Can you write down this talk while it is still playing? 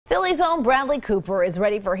Philly's own Bradley Cooper is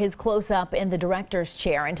ready for his close-up in the director's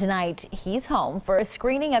chair, and tonight he's home for a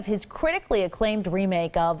screening of his critically acclaimed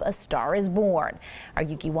remake of A Star is Born. Our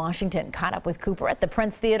Ukee Washington caught up with Cooper at the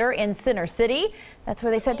Prince Theater in Center City. That's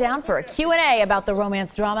where they sat down for a Q&A about the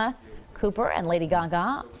romance drama. Cooper and Lady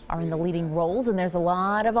Gaga are in the leading roles, and there's a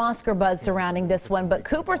lot of Oscar buzz surrounding this one, but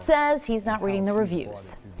Cooper says he's not reading the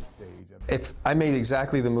reviews. If I made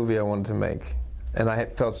exactly the movie I wanted to make, and I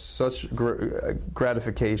felt such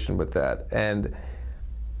gratification with that, and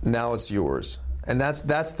now it's yours. And that's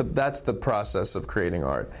the process of creating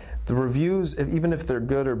art. The reviews, even if they're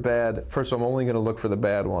good or bad, first I'm only going to look for the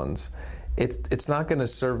bad ones. It's not going to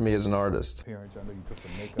serve me as an artist.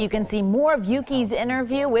 You can see more of Ukee's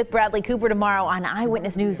interview with Bradley Cooper tomorrow on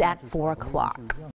Eyewitness News at 4 o'clock.